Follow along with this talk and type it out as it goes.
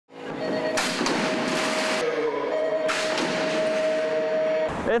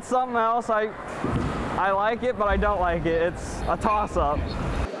It's something else. I like it, but I don't like it. It's a toss-up.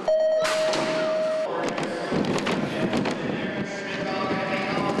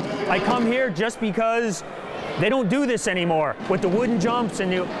 I come here just because they don't do this anymore with the wooden jumps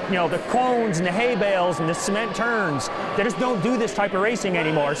and the cones and the hay bales and the cement turns. They just don't do this type of racing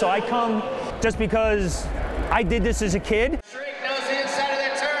anymore. So I come just because I did this as a kid.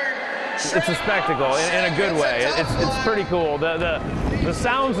 It's a spectacle in a good way. It's pretty cool. The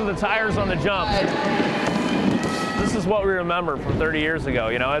sounds of the tires on the jumps. This is what we remember from 30 years ago.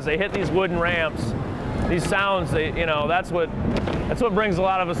 You know, as they hit these wooden ramps, these sounds. That's what brings a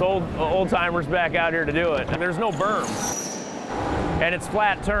lot of us old timers back out here to do it. And there's no berm, and it's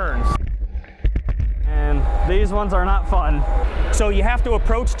flat turns. And these ones are not fun. So you have to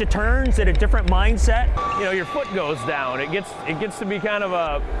approach the turns at a different mindset. You know, your foot goes down. It gets to be kind of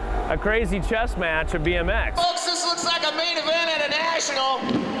a crazy chess match of BMX. Folks, this looks like a main event at a national.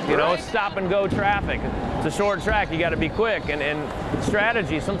 You know, it's stop and go traffic. It's a short track. You got to be quick and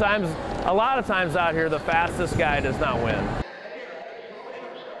strategy. Sometimes, a lot of times out here, the fastest guy does not win.